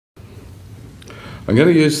I'm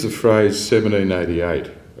going to use the phrase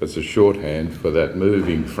 1788 as a shorthand for that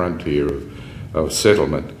moving frontier of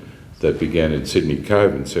settlement that began in Sydney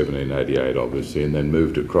Cove in 1788, obviously, and then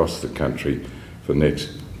moved across the country for the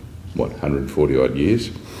next, 140 odd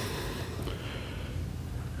years.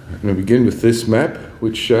 I'm going to begin with this map,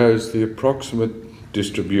 which shows the approximate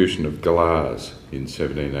distribution of Galahs in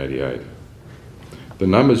 1788. The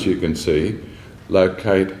numbers you can see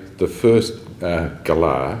locate the first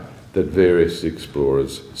Galah that various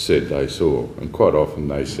explorers said they saw, and quite often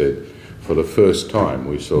they said, for the first time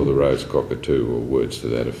we saw the rose cockatoo, or words to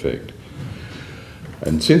that effect.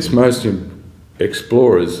 And since most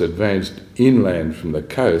explorers advanced inland from the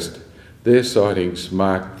coast, their sightings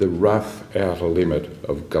marked the rough outer limit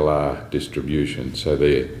of Galah distribution, so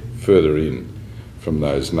they're further in from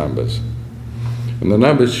those numbers. And the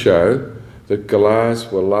numbers show that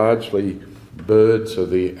Galahs were largely birds of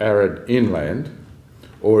the arid inland,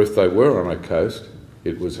 or if they were on a coast,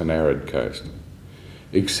 it was an arid coast.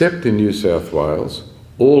 Except in New South Wales,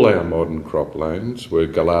 all our modern croplands, where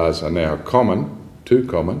Galahs are now common, too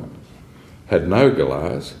common, had no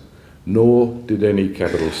Galahs, nor did any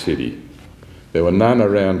capital city. There were none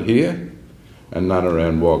around here and none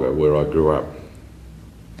around Wagga, where I grew up.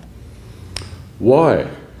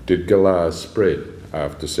 Why did Galahs spread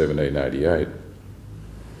after 1788?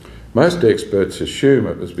 Most experts assume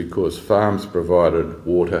it was because farms provided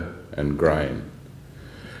water and grain.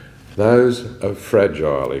 Those are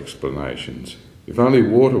fragile explanations. If only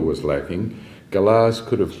water was lacking, Galahs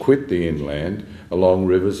could have quit the inland along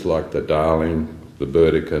rivers like the Darling, the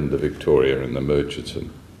Burdekin, the Victoria and the Murchison.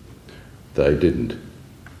 They didn't.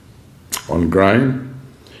 On grain,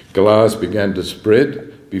 Galahs began to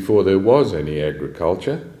spread before there was any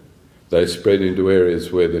agriculture. They spread into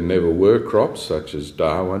areas where there never were crops, such as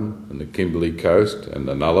Darwin and the Kimberley coast and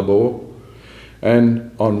the Nullarbor.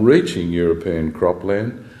 And on reaching European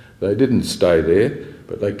cropland, they didn't stay there,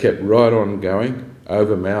 but they kept right on going,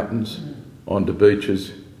 over mountains, onto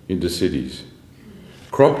beaches, into cities.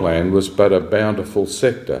 Cropland was but a bountiful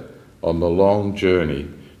sector on the long journey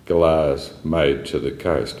Galahs made to the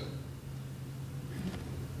coast.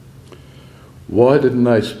 Why didn't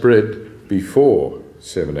they spread before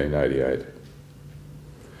 1788?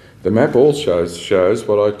 The map also shows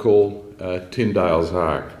what I call Tyndale's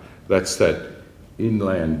Arc. That's that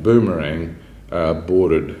inland boomerang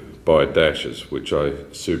bordered by dashes, which I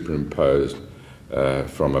superimposed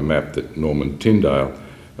from a map that Norman Tyndale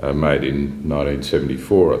made in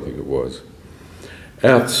 1974, I think it was.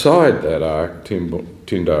 Outside that arc,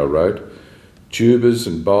 Tyndale wrote, tubers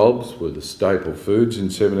and bulbs were the staple foods in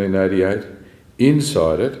 1788.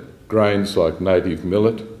 Inside it, grains like native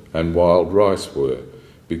millet and wild rice were,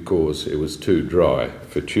 because it was too dry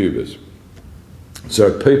for tubers.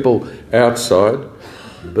 So people outside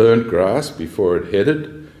burnt grass before it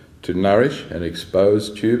headed to nourish and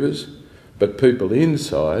expose tubers, but people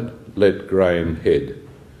inside let grain head.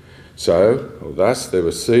 So, thus there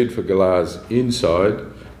was seed for Galahs inside,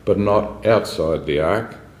 but not outside the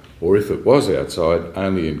ark, or if it was outside,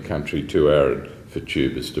 only in country too arid for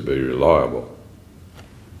tubers to be reliable.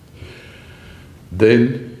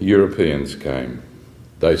 Then Europeans came.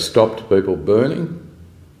 They stopped people burning,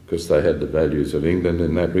 because they had the values of England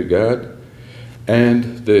in that regard, and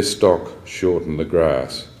their stock shortened the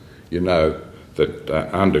grass. You know that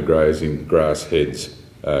undergrazing grass heads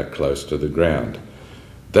close to the ground.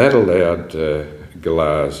 That allowed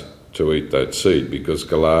Galahs to eat that seed, because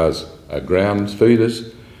Galahs are ground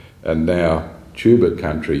feeders, and now tuber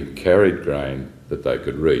country carried grain that they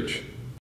could reach.